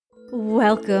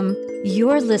Welcome.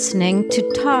 You're listening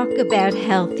to Talk About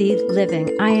Healthy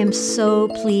Living. I am so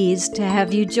pleased to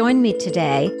have you join me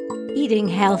today. Eating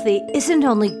healthy isn't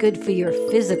only good for your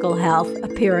physical health,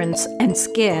 appearance, and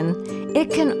skin.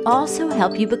 It can also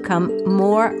help you become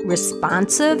more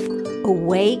responsive,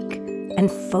 awake,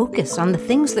 and focused on the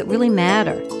things that really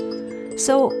matter.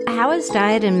 So, how is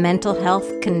diet and mental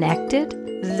health connected?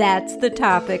 That's the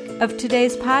topic of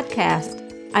today's podcast.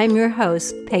 I'm your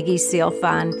host, Peggy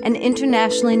Sealfon, an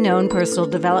internationally known personal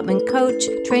development coach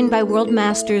trained by world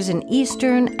masters in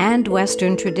Eastern and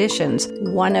Western traditions.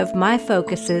 One of my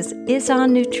focuses is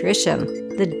on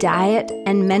nutrition. The diet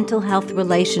and mental health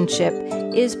relationship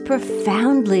is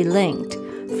profoundly linked.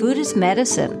 Food is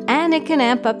medicine, and it can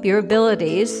amp up your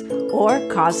abilities or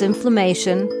cause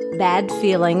inflammation, bad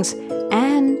feelings,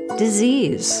 and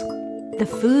disease. The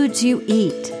foods you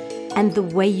eat and the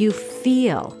way you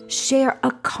feel share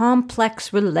a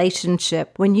complex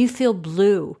relationship. When you feel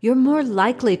blue, you're more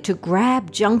likely to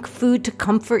grab junk food to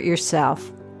comfort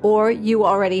yourself. Or you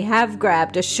already have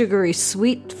grabbed a sugary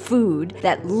sweet food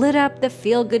that lit up the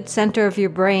feel-good center of your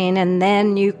brain, and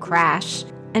then you crash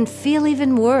and feel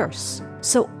even worse.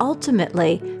 So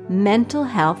ultimately, mental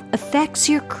health affects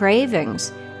your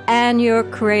cravings, and your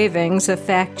cravings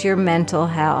affect your mental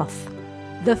health.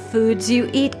 The foods you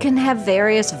eat can have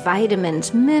various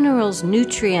vitamins, minerals,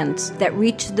 nutrients that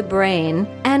reach the brain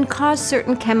and cause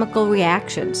certain chemical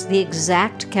reactions. The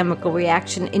exact chemical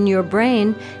reaction in your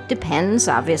brain depends,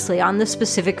 obviously, on the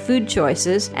specific food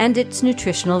choices and its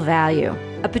nutritional value.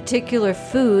 A particular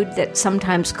food that's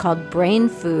sometimes called brain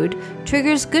food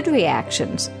triggers good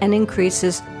reactions and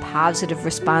increases positive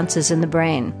responses in the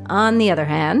brain. On the other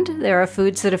hand, there are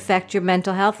foods that affect your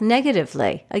mental health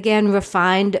negatively. Again,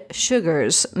 refined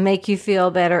sugars make you feel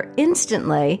better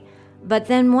instantly, but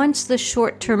then once the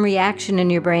short-term reaction in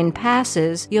your brain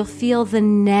passes, you'll feel the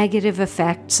negative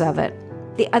effects of it.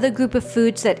 The other group of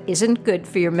foods that isn't good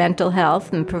for your mental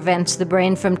health and prevents the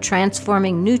brain from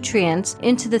transforming nutrients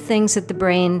into the things that the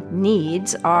brain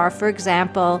needs are, for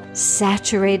example,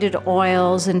 saturated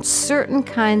oils and certain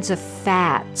kinds of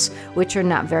fats, which are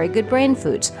not very good brain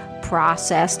foods.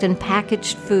 Processed and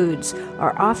packaged foods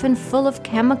are often full of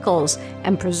chemicals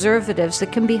and preservatives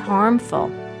that can be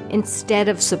harmful. Instead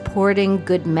of supporting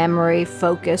good memory,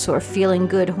 focus, or feeling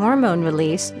good hormone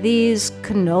release, these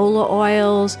canola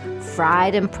oils,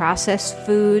 fried and processed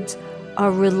foods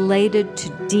are related to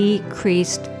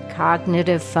decreased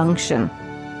cognitive function.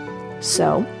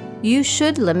 So, you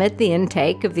should limit the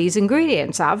intake of these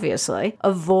ingredients, obviously.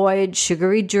 Avoid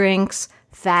sugary drinks,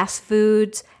 fast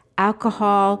foods,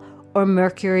 alcohol, or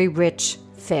mercury-rich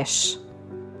fish.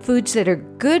 Foods that are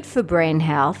good for brain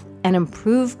health and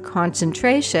improve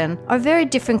concentration are very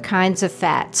different kinds of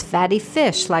fats. Fatty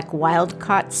fish like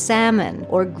wild-caught salmon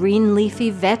or green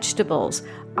leafy vegetables.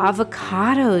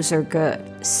 Avocados are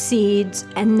good. Seeds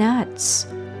and nuts.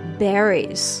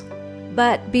 Berries.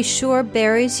 But be sure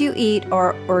berries you eat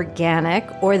are organic,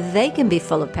 or they can be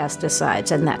full of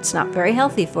pesticides, and that's not very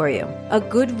healthy for you. A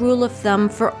good rule of thumb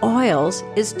for oils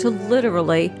is to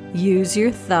literally use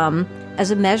your thumb as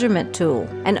a measurement tool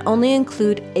and only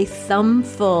include a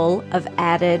thumbful of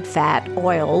added fat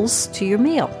oils to your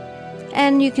meal.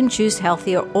 And you can choose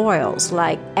healthier oils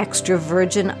like extra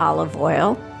virgin olive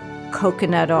oil,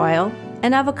 coconut oil,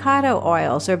 and avocado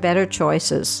oils are better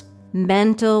choices.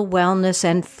 Mental wellness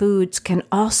and foods can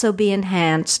also be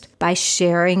enhanced by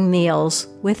sharing meals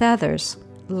with others.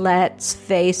 Let's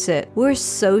face it, we're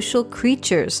social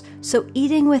creatures, so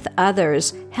eating with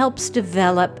others helps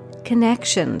develop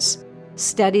connections.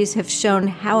 Studies have shown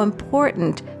how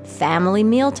important family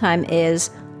mealtime is,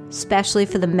 especially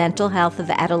for the mental health of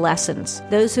adolescents.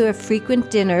 Those who have frequent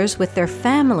dinners with their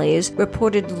families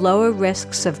reported lower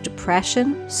risks of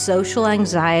depression, social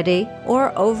anxiety,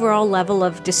 or overall level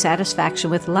of dissatisfaction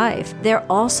with life. They're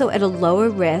also at a lower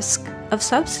risk of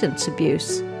substance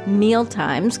abuse. Meal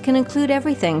times can include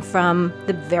everything from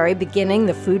the very beginning,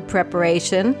 the food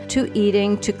preparation, to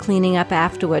eating, to cleaning up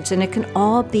afterwards, and it can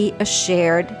all be a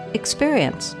shared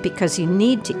experience. Because you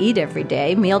need to eat every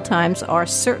day, meal times are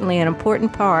certainly an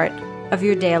important part of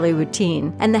your daily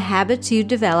routine, and the habits you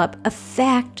develop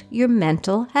affect your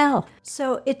mental health.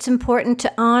 So it's important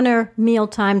to honor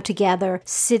mealtime together,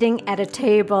 sitting at a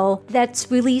table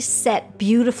that's really set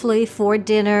beautifully for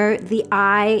dinner. The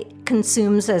eye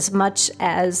consumes as much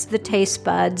as the taste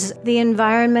buds. The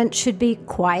environment should be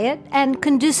quiet and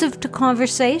conducive to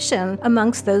conversation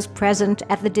amongst those present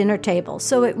at the dinner table.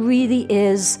 So it really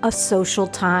is a social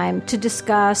time to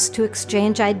discuss, to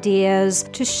exchange ideas,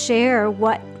 to share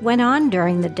what went on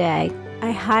during the day.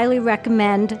 I highly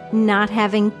recommend not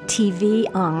having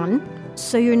TV on.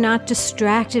 so you're not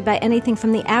distracted by anything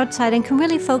from the outside and can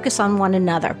really focus on one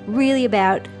another. Really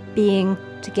about being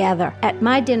together. At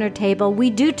my dinner table, we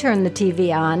do turn the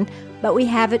TV on, but we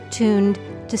have it tuned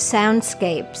to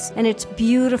soundscapes. And it's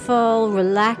beautiful,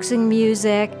 relaxing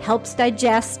music, helps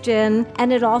digestion,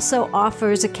 and it also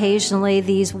offers occasionally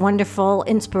these wonderful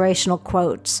inspirational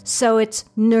quotes. So it's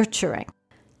nurturing.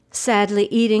 Sadly,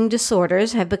 eating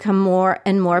disorders have become more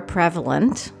and more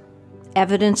prevalent.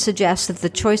 Evidence suggests that the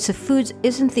choice of foods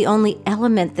isn't the only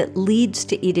element that leads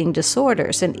to eating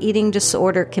disorders. An eating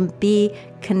disorder can be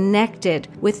connected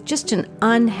with just an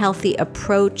unhealthy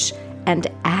approach and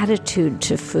attitude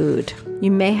to food.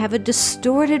 You may have a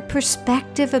distorted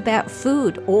perspective about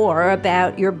food or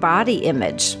about your body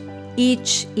image.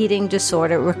 Each eating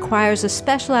disorder requires a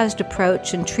specialized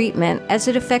approach and treatment as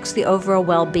it affects the overall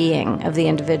well-being of the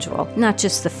individual, not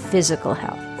just the physical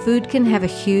health. Food can have a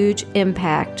huge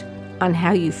impact on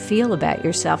how you feel about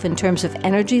yourself in terms of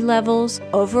energy levels,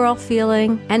 overall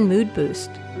feeling, and mood boost.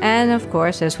 And of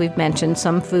course, as we've mentioned,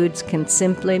 some foods can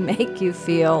simply make you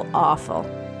feel awful.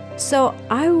 So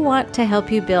I want to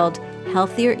help you build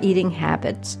healthier eating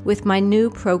habits with my new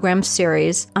program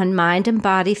series on mind and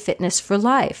body fitness for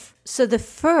life. So the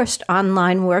first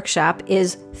online workshop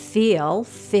is Feel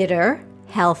Fitter,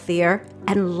 Healthier,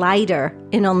 and Lighter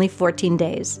in only 14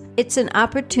 days. It's an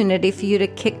opportunity for you to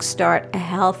kickstart a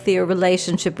healthier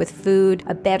relationship with food,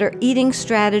 a better eating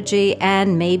strategy,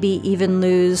 and maybe even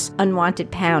lose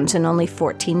unwanted pounds in only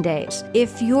 14 days.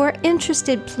 If you're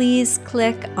interested, please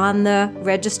click on the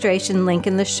registration link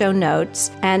in the show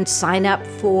notes and sign up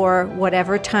for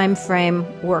whatever time frame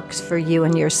works for you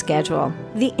and your schedule.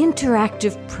 The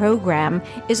interactive program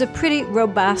is a pretty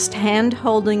robust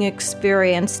hand-holding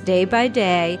experience day by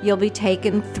day. You'll be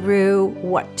taken through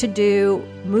what to do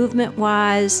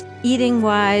movement-wise,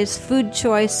 eating-wise, food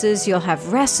choices. You'll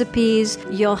have recipes.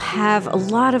 You'll have a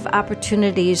lot of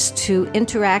opportunities to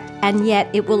interact, and yet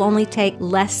it will only take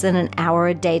less than an hour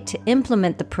a day to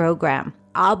implement the program.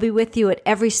 I'll be with you at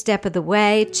every step of the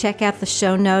way. Check out the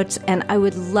show notes, and I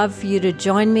would love for you to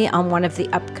join me on one of the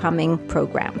upcoming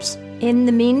programs. In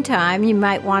the meantime, you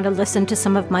might want to listen to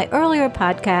some of my earlier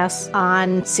podcasts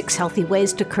on 6 healthy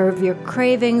ways to curb your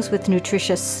cravings with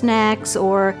nutritious snacks,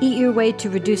 or eat your way to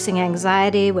reducing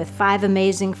anxiety with 5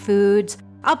 amazing foods.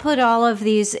 I'll put all of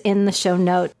these in the show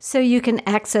notes so you can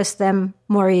access them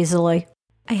more easily.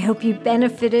 I hope you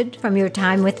benefited from your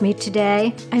time with me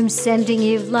today. I'm sending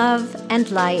you love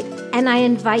and light, and I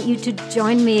invite you to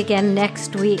join me again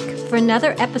next week for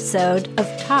another episode of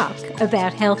Talk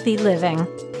About Healthy Living.